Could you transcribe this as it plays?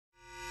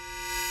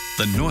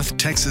the North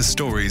Texas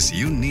stories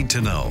you need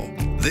to know.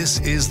 This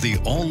is the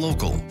All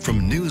Local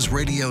from News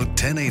Radio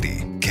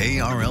 1080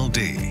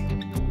 KRLD.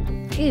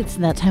 It's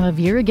that time of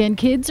year again.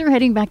 Kids are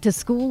heading back to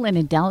school, and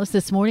in Dallas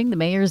this morning, the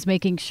mayor is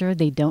making sure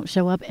they don't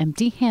show up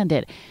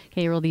empty-handed.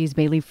 KRLD's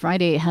Bailey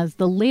Friday has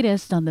the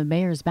latest on the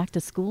mayor's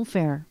back-to-school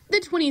fair. The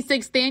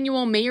 26th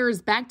annual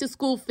Mayor's Back to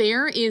School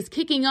Fair is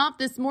kicking off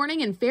this morning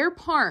in Fair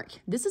Park.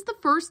 This is the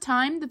first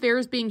time the fair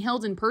is being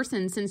held in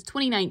person since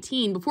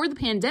 2019, before the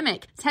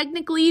pandemic.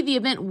 Technically, the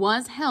event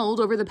was held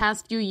over the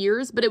past few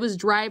years, but it was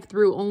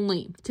drive-through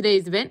only.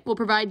 Today's event will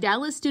provide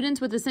Dallas students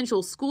with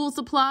essential school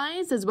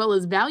supplies as well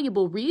as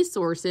valuable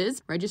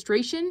resources.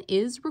 Registration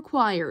is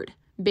required.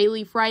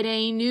 Bailey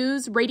Friday,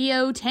 News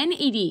Radio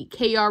 1080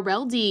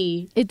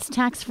 KRLD. It's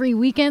tax-free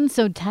weekend,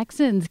 so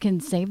Texans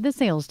can save the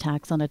sales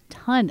tax on a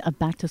ton of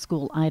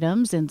back-to-school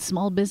items, and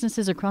small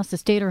businesses across the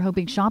state are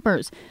hoping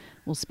shoppers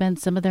will spend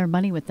some of their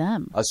money with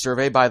them. A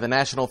survey by the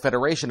National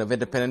Federation of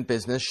Independent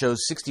Business shows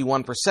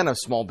 61% of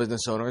small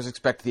business owners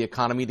expect the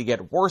economy to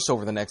get worse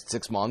over the next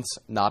 6 months,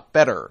 not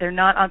better. They're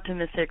not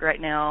optimistic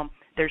right now.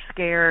 They're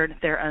scared.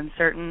 They're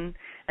uncertain.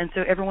 And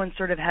so everyone's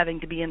sort of having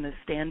to be in the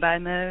standby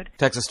mode.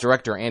 Texas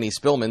Director Annie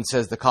Spillman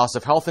says the cost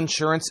of health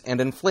insurance and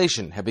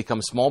inflation have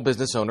become small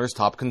business owners'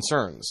 top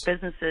concerns.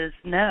 Businesses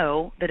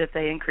know that if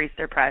they increase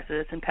their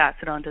prices and pass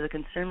it on to the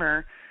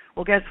consumer,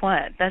 well, guess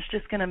what? That's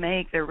just going to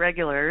make their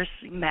regulars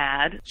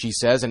mad. She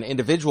says an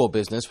individual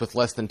business with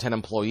less than 10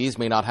 employees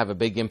may not have a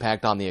big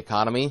impact on the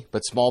economy,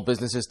 but small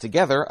businesses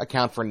together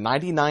account for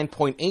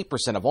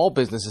 99.8% of all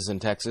businesses in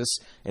Texas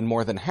and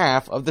more than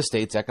half of the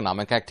state's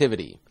economic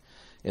activity.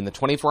 In the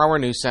 24-hour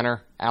news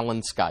center,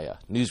 Alan Skaya,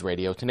 News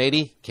Radio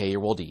 1080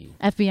 KRLD.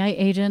 FBI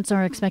agents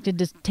are expected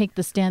to take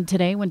the stand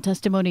today when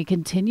testimony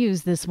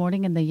continues this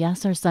morning in the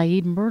Yasser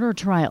Saeed murder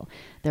trial.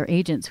 They're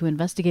agents who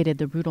investigated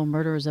the brutal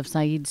murders of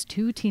Saeed's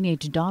 2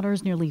 teenage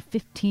daughters nearly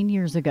 15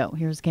 years ago.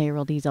 Here's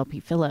KRLD's LP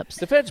Phillips.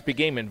 The feds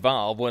became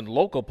involved when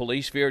local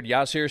police feared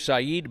Yasser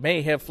Saeed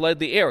may have fled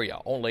the area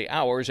only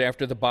hours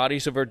after the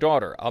bodies of her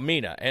daughter,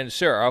 Amina, and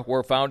Sarah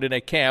were found in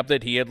a cab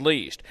that he had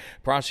leased.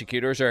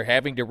 Prosecutors are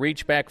having to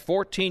reach back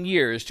 14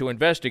 years to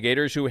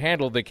investigators who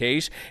handled the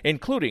case,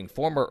 including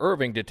former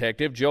Irving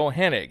detective Joe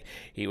Hennig.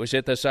 He was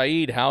at the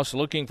Saeed house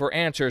looking for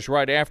answers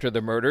right after the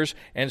murders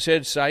and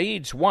said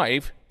Saeed's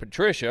wife,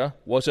 Patricia,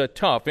 was a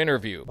tough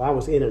interview. I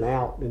was in and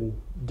out,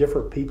 and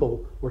different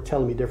people were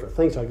telling me different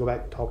things. So I go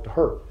back and talk to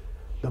her.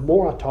 The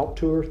more I talked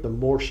to her, the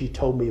more she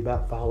told me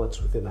about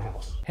violence within the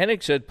house.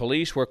 Hennig said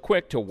police were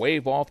quick to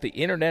wave off the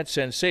internet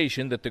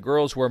sensation that the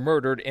girls were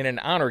murdered in an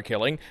honor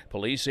killing.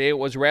 Police say it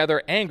was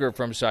rather anger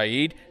from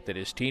Saeed that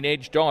his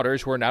teenage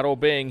daughters were not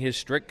obeying his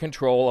strict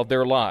control of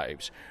their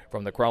lives.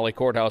 From the Crowley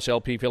Courthouse,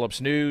 LP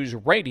Phillips News,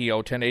 Radio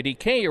 1080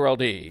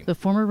 KRLD. The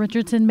former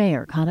Richardson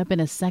mayor caught up in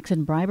a sex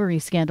and bribery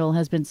scandal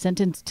has been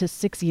sentenced to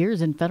 6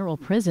 years in federal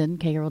prison.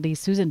 KRLD's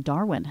Susan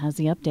Darwin has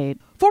the update.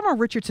 Former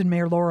Richardson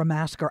Mayor Laura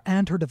Masker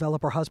and her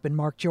developer husband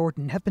Mark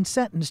Jordan have been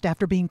sentenced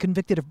after being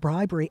convicted of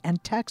bribery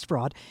and tax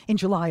fraud in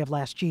July of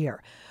last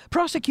year.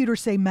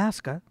 Prosecutors say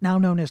Masker, now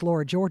known as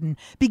Laura Jordan,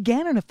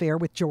 began an affair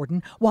with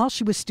Jordan while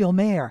she was still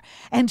mayor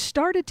and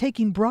started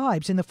taking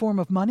bribes in the form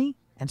of money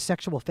and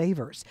sexual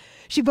favors.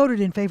 She voted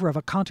in favor of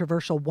a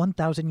controversial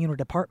 1,000-unit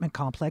apartment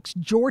complex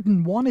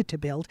Jordan wanted to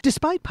build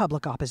despite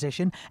public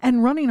opposition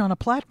and running on a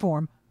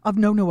platform of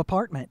no new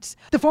apartments.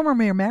 The former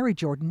mayor married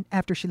Jordan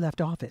after she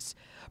left office.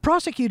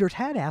 Prosecutors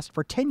had asked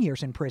for 10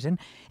 years in prison.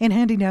 In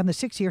handing down the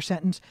 6-year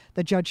sentence,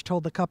 the judge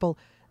told the couple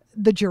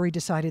the jury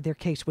decided their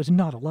case was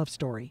not a love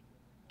story,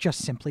 just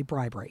simply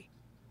bribery.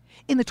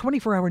 In the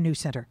 24-hour news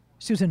center,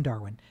 Susan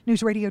Darwin,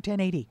 News Radio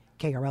 1080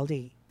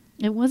 KRLD.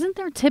 It wasn't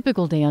their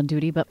typical day on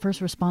duty, but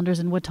first responders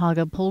in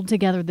Watauga pulled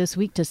together this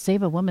week to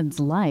save a woman's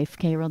life.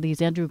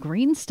 KRLD's Andrew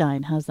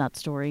Greenstein has that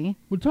story.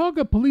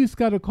 Watauga police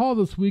got a call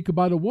this week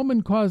about a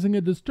woman causing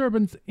a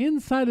disturbance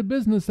inside a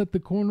business at the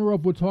corner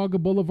of Watauga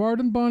Boulevard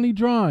and Bonnie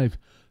Drive.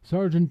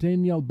 Sergeant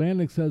Danielle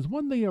Bannock says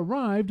when they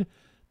arrived,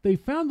 they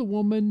found the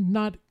woman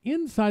not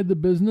inside the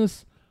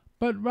business,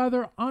 but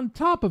rather on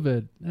top of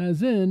it,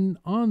 as in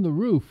on the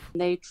roof.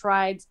 They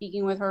tried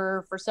speaking with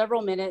her for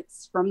several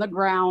minutes from the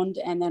ground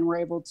and then were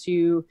able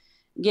to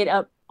get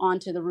up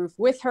onto the roof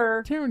with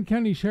her. Tarrant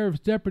County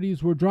Sheriff's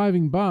deputies were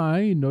driving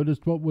by,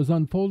 noticed what was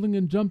unfolding,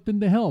 and jumped in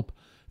to help.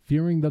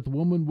 Fearing that the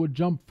woman would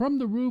jump from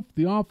the roof,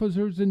 the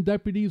officers and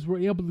deputies were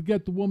able to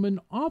get the woman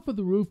off of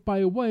the roof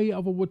by way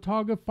of a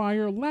Watauga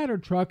Fire ladder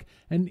truck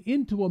and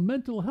into a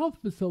mental health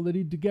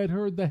facility to get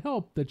her the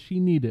help that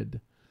she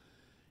needed.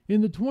 In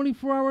the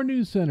 24-hour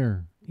news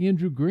center,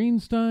 Andrew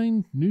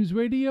Greenstein, News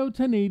Radio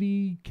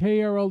 1080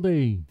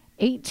 KRLD.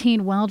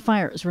 18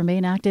 wildfires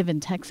remain active in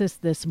Texas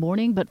this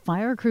morning, but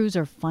fire crews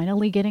are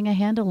finally getting a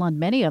handle on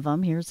many of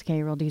them. Here's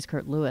KRLD's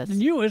Kurt Lewis. The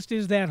newest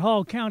is that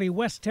Hall County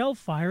Westell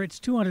fire. It's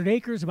 200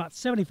 acres, about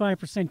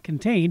 75%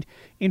 contained.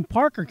 In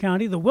Parker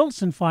County, the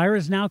Wilson fire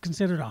is now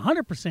considered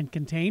 100%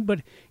 contained,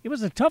 but it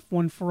was a tough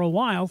one for a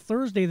while.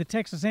 Thursday, the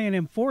Texas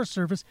A&M Forest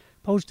Service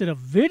posted a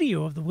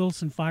video of the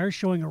Wilson fire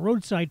showing a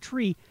roadside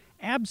tree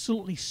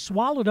absolutely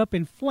swallowed up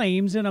in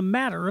flames in a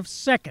matter of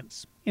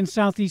seconds. In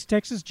southeast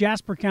Texas,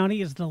 Jasper County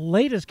is the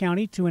latest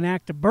county to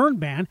enact a burn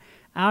ban.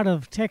 Out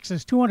of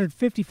Texas'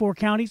 254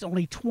 counties,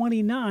 only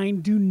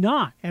 29 do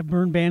not have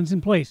burn bans in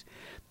place.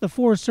 The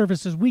Forest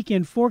Service's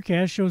weekend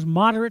forecast shows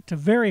moderate to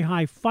very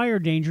high fire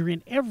danger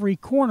in every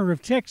corner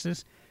of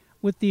Texas,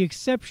 with the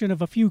exception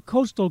of a few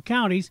coastal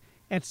counties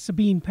at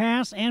Sabine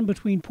Pass and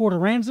between Port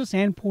Aransas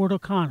and Port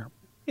O'Connor.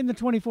 In the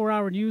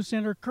 24-hour news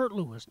center, Kurt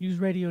Lewis, News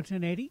Radio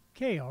 1080,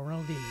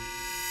 KRLD.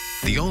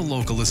 The All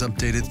Local is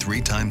updated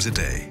 3 times a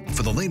day.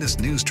 For the latest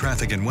news,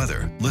 traffic, and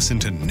weather, listen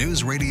to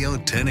News Radio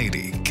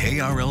 1080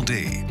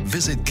 KRLD.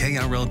 Visit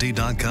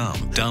KRLD.com,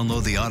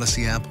 download the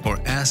Odyssey app, or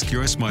ask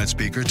your smart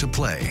speaker to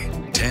play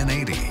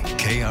 1080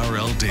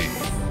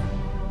 KRLD.